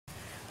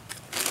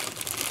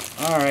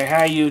Alright,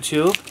 hi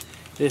YouTube.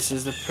 This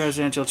is the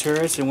Presidential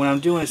Tourist, and what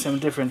I'm doing is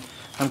something different.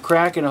 I'm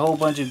cracking a whole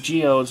bunch of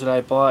geodes that I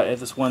bought at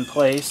this one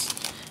place.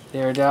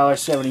 They're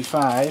 $1.75.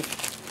 I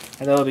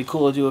thought it would be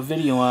cool to do a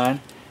video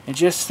on. And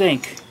just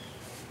think,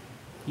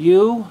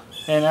 you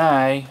and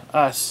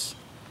us,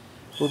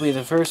 will be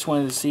the first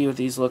one to see what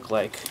these look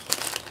like.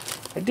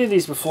 I did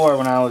these before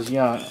when I was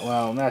young.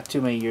 Well, not too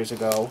many years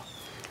ago,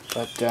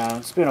 but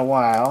it's been a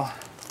while.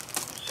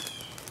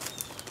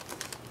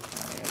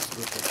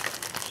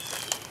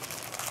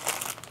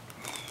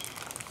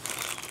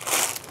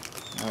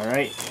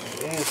 Alright,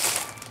 there it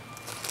is.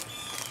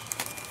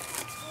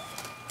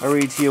 I'll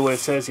read to you what it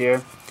says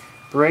here.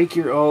 Break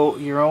your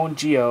own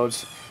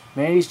geodes.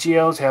 Many of these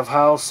geodes have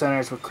hollow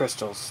centers with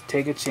crystals.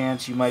 Take a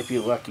chance, you might be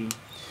lucky.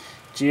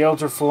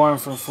 Geodes are formed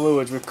from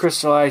fluids which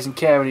crystallize in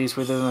cavities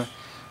within a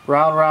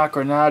round rock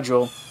or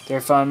nodule. They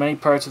are found in many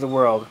parts of the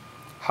world.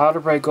 How to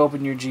break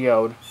open your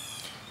geode.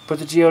 Put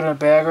the geode in a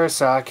bag or a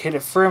sock. Hit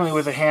it firmly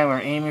with a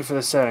hammer, aiming for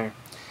the center.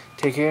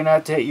 Take care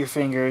not to hit your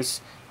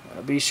fingers.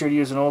 Be sure to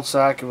use an old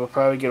sock. It will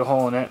probably get a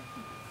hole in it.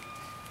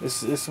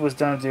 This was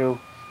done through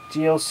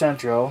Geodes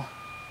Central.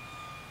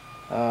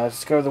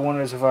 Discover the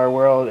wonders of our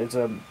world. It's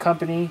a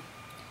company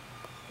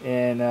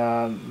in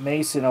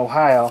Mason,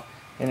 Ohio.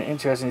 And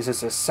interesting is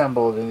it's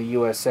assembled in the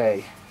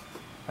USA.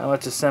 Now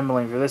what's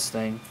assembling for this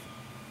thing?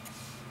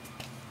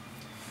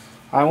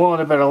 I'm willing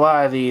to bet a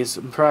lot of these,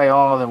 probably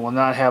all of them, will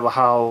not have a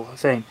hollow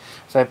thing.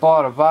 So I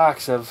bought a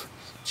box of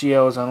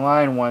geodes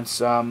online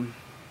once, I don't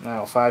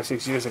know,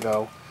 5-6 years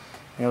ago.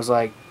 And it was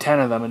like 10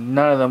 of them, and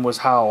none of them was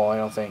hollow, I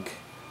don't think.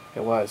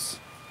 It was.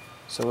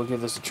 So we'll give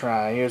this a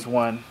try. Here's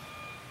one.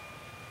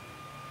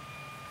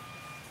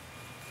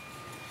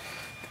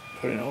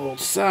 Put in an old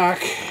sock.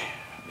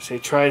 Say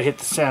try to hit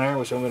the center,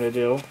 which I'm going to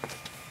do.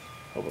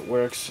 Hope it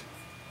works.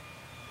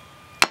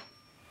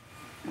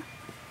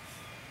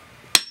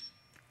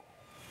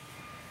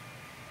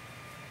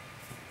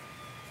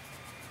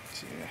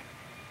 See here.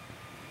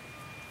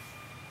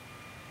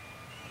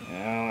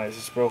 Now I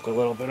just broke a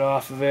little bit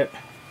off of it.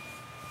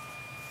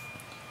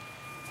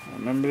 I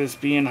remember this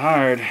being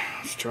hard.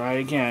 Let's try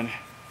again.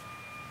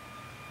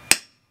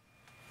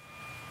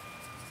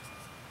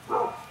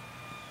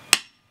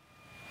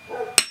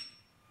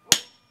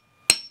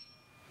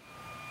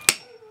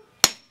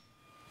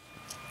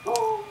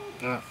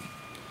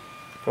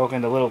 Broke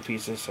into little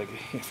pieces so I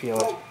can feel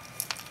it.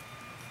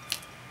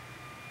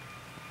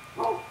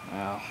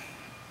 Well,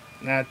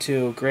 not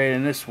too great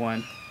in this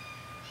one.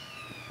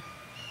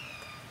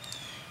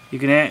 You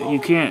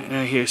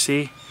can't here,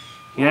 see?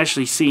 You can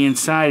actually see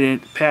inside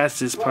it,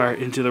 past this part,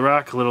 into the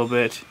rock a little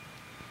bit.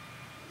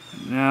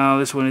 No,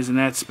 this one isn't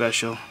that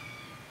special.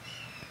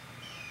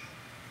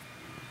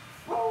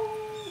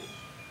 Alright,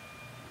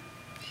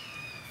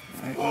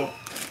 well,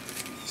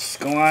 let's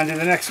go on to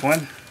the next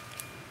one.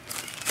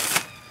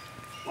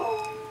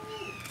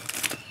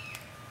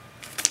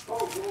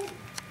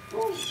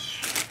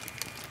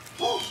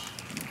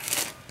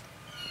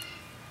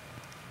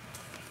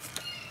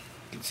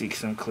 You can see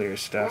some clear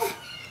stuff.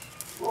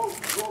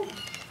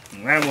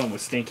 That one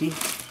was stinky.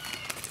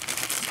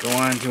 Go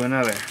on to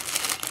another.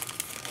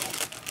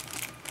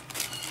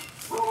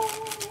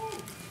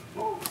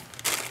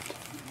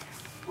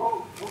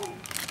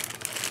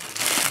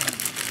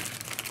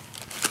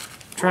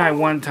 Try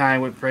one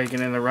time with breaking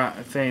in the rock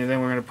thing, and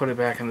then we're going to put it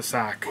back in the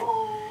sock.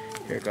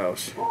 Here it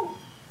goes.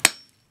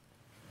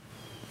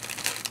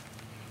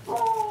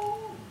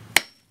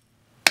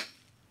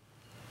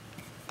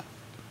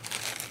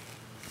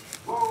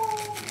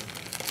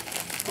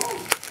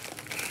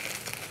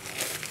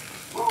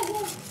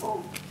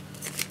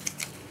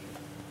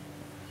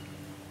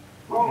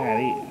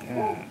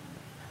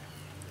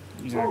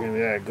 These aren't going to be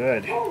that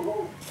good.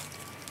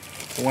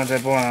 The ones I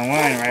bought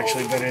online are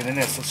actually better than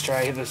this. Let's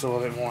try this a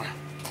little bit more.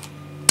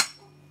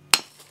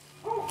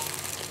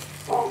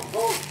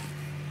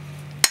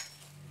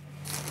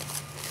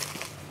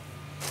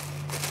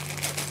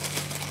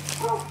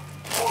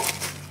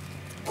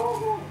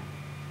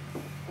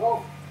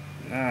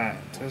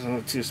 It doesn't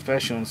look too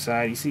special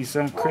inside. You see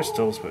some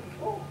crystals, but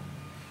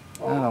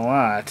not a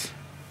lot.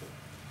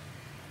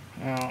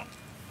 Well,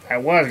 I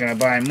was going to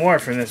buy more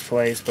from this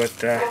place, but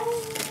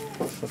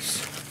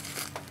oops.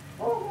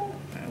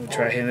 We'll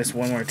try hitting this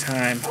one more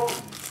time.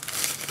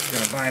 I'm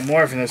going to buy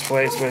more from this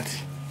place, but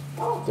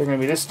they're going to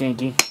be this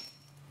stinky.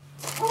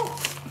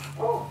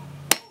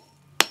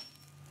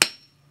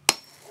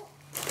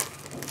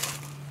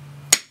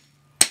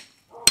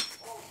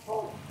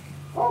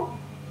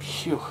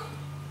 Phew.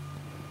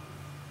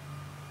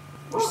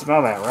 You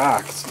smell that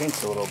rock. It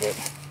stinks a little bit.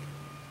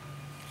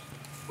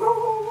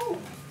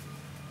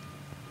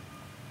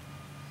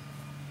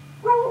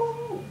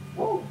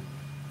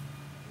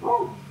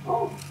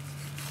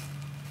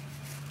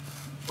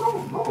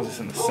 I'll put this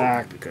in the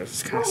sock because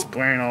it's kind of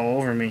spraying all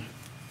over me.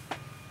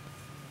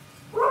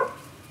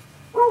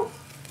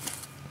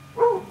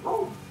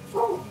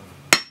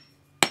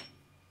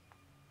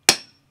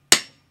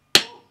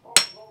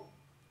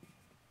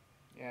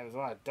 Yeah, there's a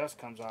lot of dust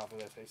comes off of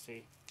this, I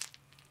see.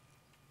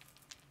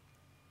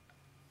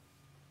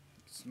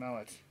 smell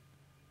it.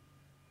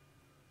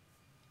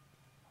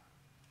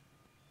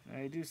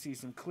 I do see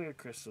some clear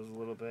crystals a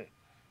little bit.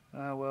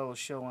 Well, it'll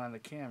show on the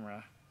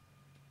camera.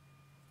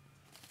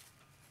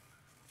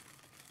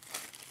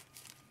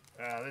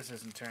 This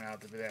doesn't turn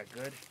out to be that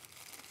good.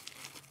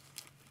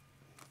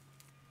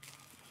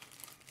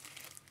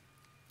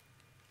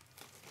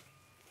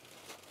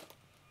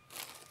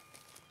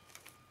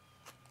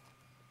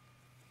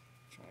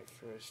 Try it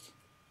first.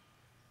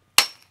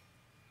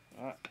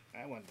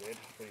 That one did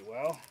pretty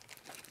well.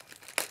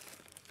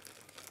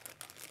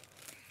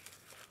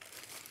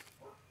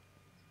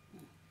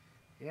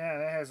 Yeah,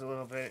 that has a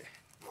little bit.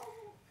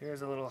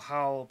 Here's a little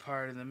hollow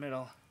part in the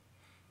middle.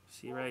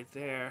 See right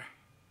there?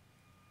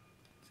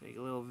 It's like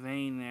a little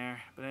vein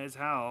there, but it's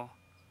hollow.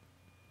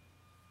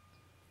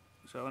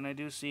 So, and I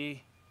do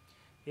see,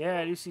 yeah,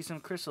 I do see some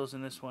crystals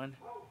in this one.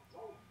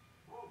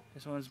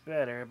 This one's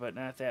better, but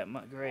not that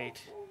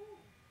great.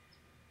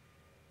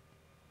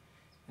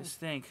 Just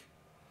think,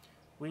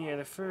 we are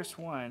the first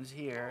ones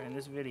here in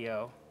this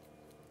video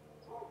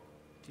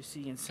to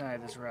see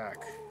inside this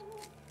rock.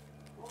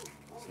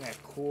 Isn't that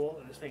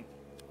cool? And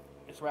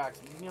this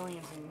rock's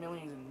millions and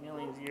millions and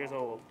millions of years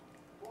old.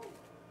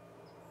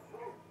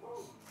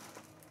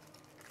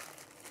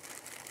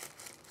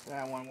 So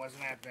that one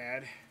wasn't that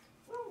bad.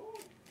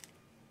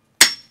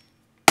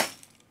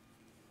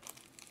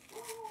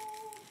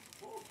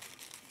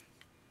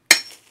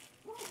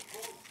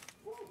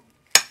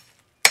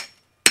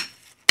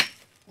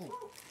 Ooh,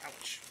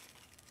 ouch.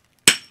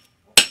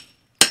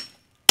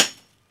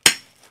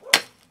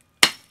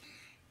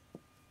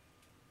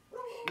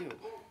 Phew.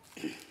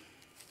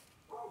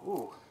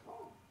 Ooh.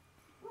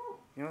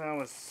 You know what that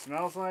one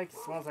smells like? It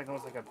smells like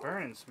almost like a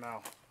burning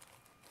smell.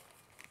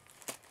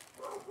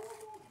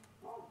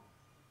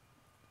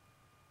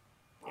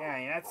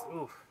 Yeah, that's,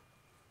 ooh.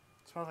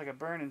 It smells like a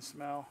burning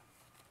smell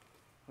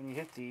when you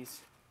hit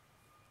these.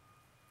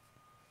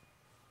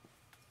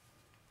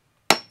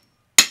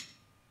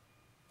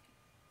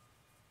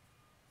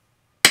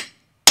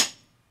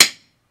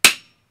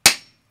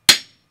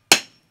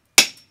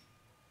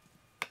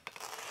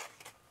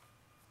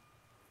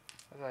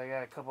 I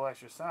got a couple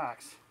extra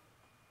socks.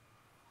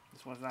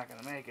 This one's not going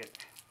to make it.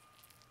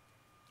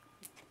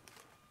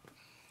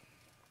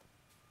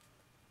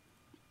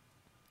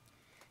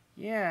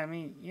 Yeah, I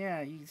mean,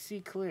 yeah, you can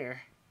see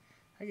clear.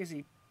 I can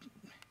see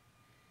a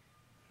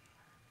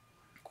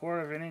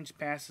quarter of an inch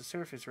past the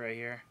surface right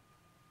here.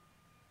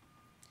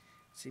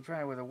 See,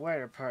 probably where the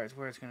whiter part is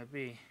where it's going to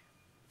be.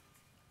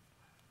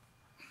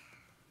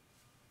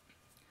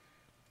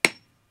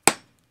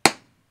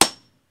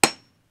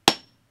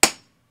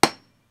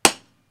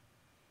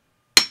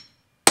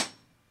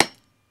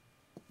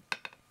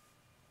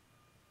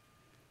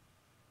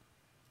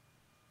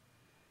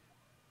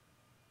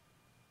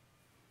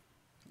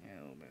 Yeah,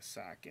 a little bit of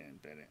sock in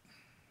and bit it.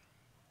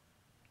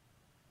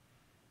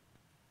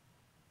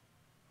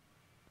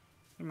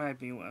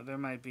 There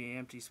might be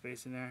empty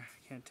space in there.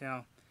 Can't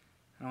tell.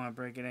 I don't want to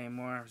break it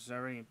anymore. It's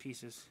already in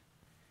pieces.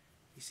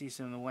 You see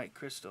some of the white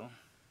crystal.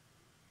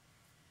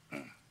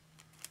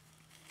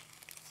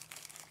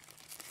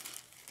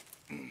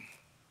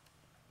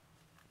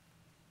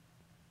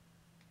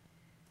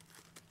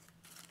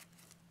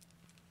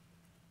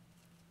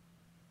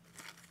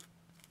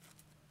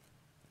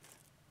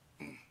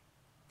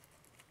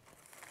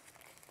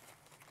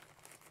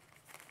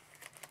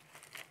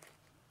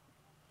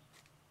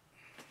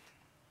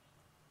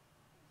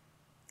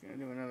 Gonna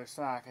do another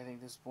sock. I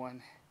think this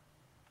one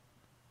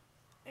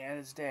at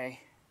its day.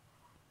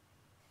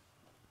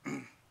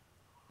 What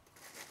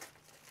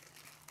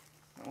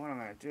I'm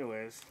gonna do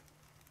is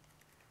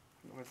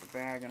with the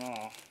bag and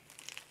all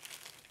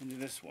into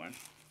this one.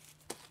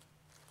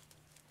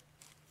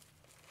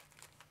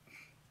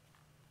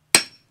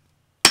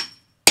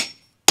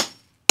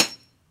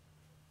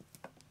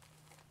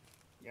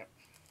 Yep.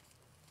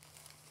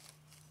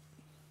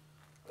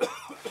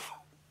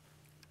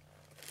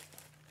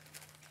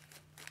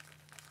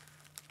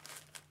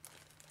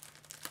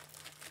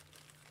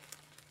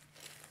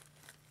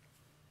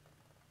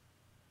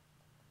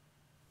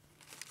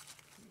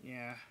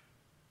 Yeah.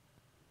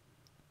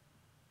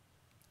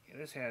 Yeah,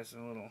 this has a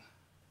little.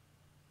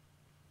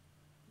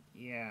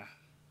 Yeah.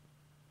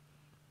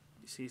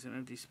 You see some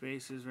empty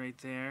spaces right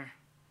there.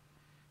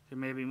 There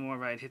may be more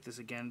if I hit this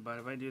again, but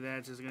if I do that,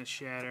 it's just going to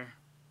shatter.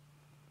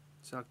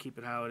 So I'll keep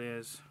it how it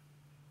is.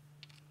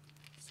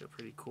 Still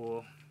pretty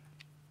cool.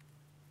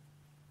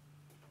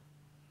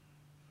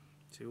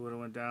 See, would have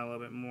went down a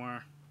little bit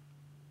more.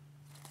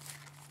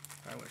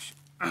 I wish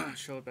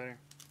show it better.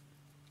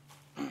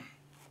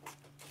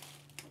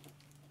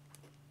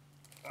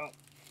 Oh,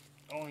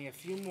 only a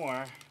few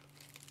more,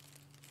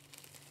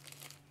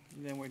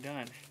 and then we're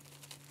done.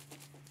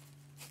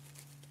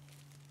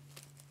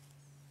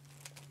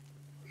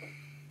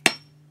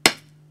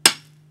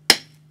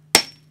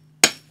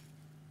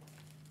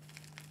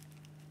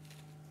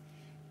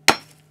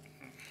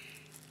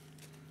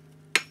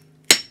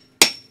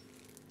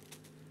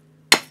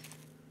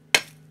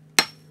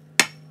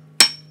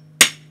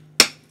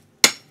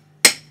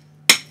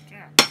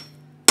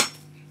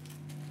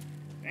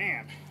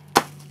 Damn.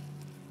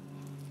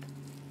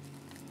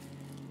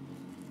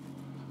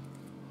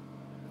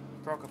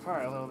 Broke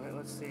apart a little bit.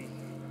 Let's see.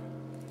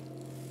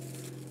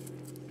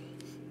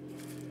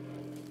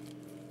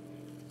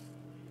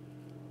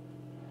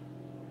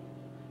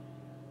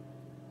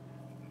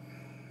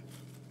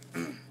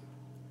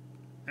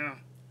 Oh.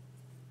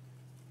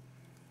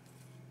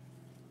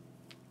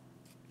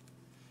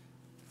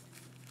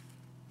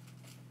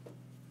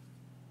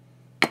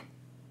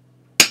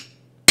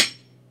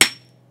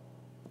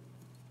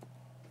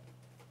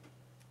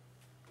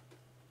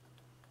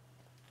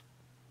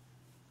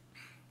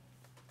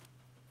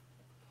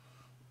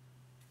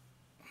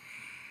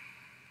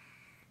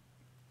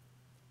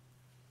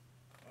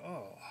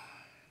 Oh,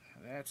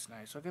 that's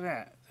nice. Look at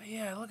that.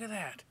 Yeah, look at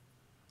that.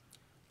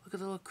 Look at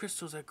the little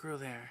crystals that grew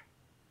there.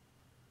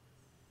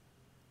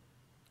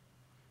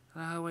 I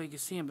don't know how well you can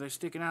see them, but they're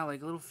sticking out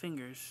like little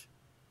fingers.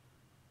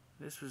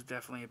 This was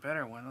definitely a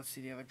better one. Let's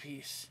see the other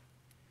piece.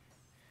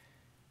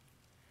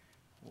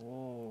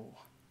 Whoa.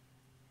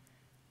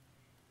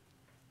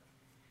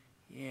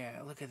 Yeah,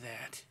 look at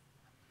that.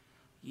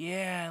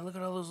 Yeah, look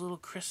at all those little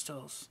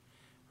crystals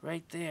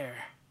right there.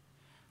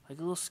 Like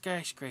little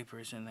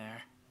skyscrapers in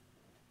there.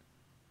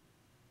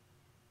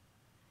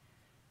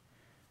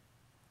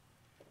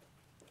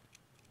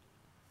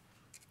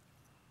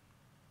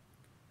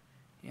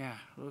 Yeah,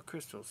 little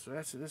crystals. So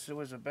this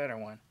was a better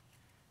one.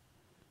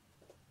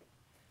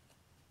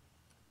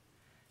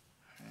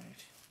 All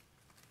right.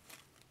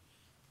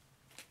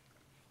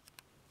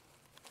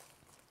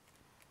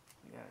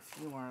 We got a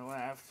few more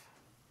left.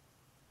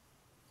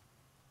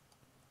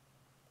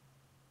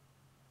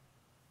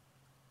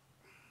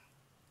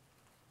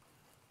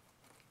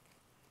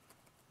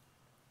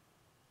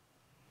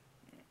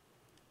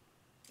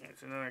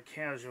 It's another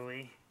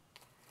casualty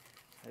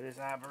of this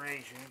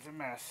operation. It's a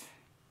mess.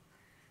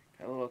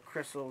 Got little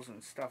crystals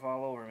and stuff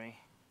all over me.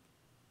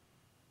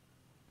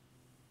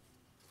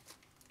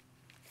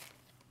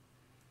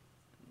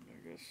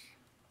 I guess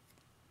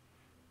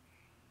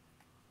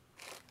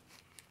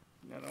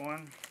another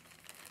one.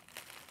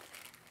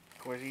 Of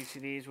course, each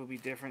of these will be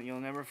different.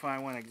 You'll never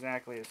find one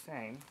exactly the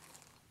same.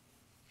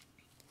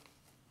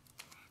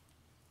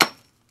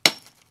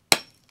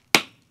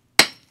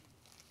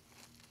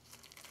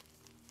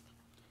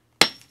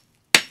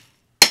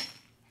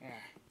 Yeah.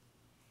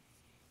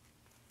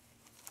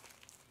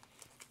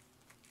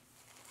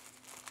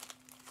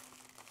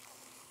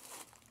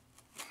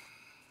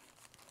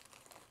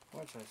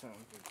 Fortunately,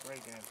 something could break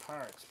it in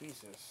parts,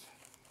 pieces.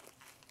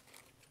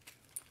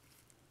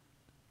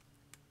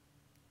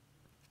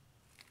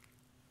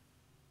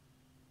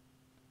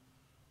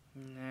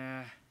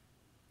 Nah.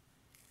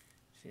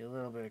 See a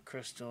little bit of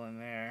crystal in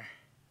there.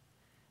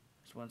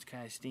 This one's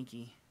kind of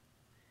stinky.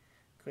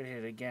 Could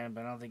hit it again,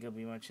 but I don't think there'll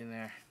be much in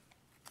there.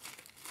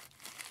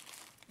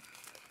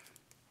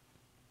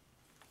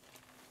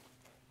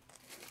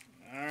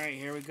 Alright,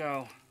 here we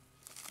go.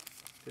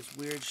 This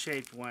weird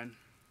shaped one.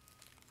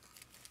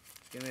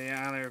 It's going to be the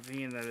honor of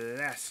being the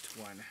last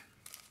one.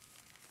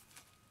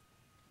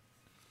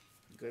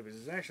 Good, because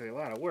it's actually a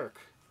lot of work.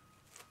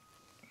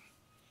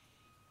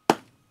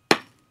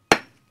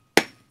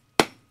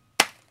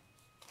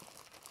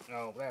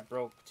 Oh, that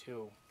broke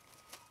too.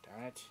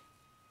 Darn it.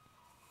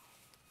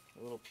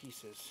 The little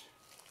pieces.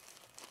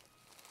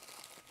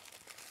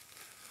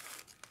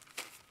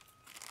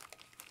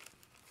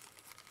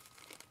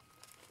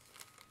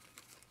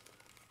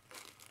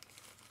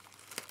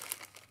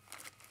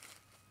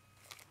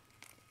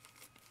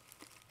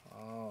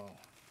 Oh.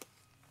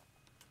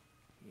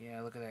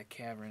 Yeah, look at that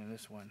cavern in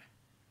this one.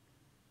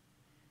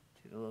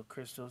 See the little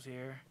crystals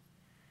here?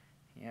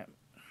 Yep.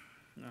 I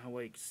don't know how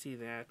well you can see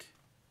that.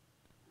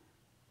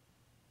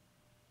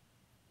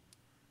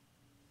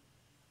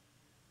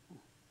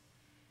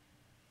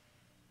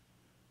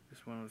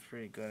 This one was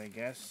pretty good, I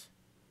guess.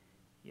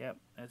 Yep,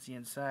 that's the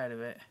inside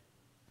of it.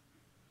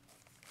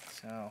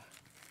 So,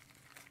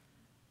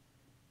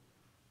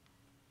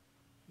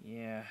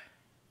 yeah.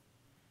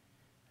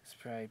 This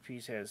probably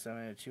piece had some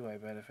in it too, I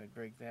bet, if I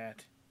break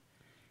that.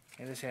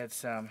 And this had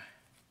some.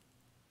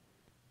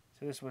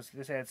 So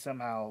this had some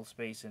hollow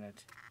space in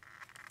it.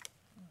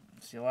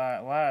 See, a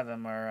lot of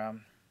them are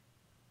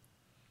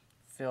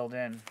filled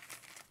in.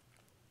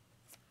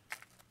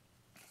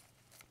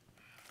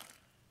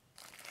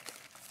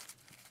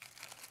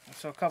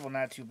 So a couple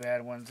not too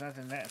bad ones,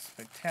 nothing that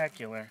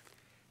spectacular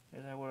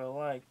as I would have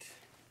liked.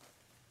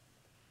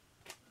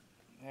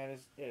 That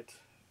is it.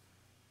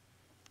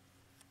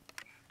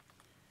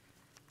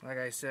 Like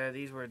I said,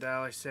 these were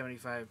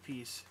 $1.75 a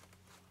piece.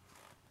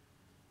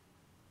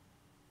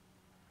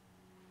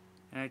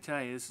 And I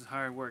tell you, this is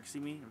hard work. See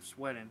me? I'm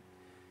sweating.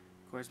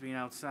 Of course, being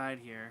outside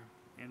here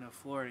in the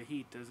Florida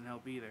heat doesn't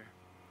help either.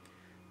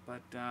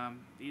 But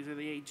these are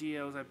the 8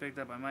 Geodes I picked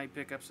up. I might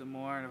pick up some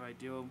more, and if I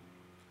do,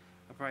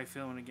 I'll probably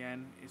film it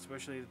again,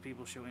 especially if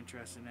people show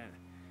interest in it.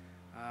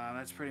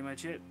 That's pretty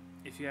much it.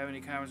 If you have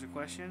any comments or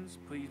questions,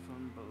 please put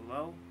them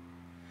below.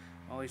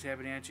 Always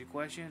happy to answer your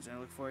questions, and I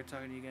look forward to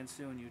talking to you again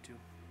soon, YouTube.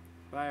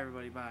 Bye,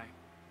 everybody. Bye.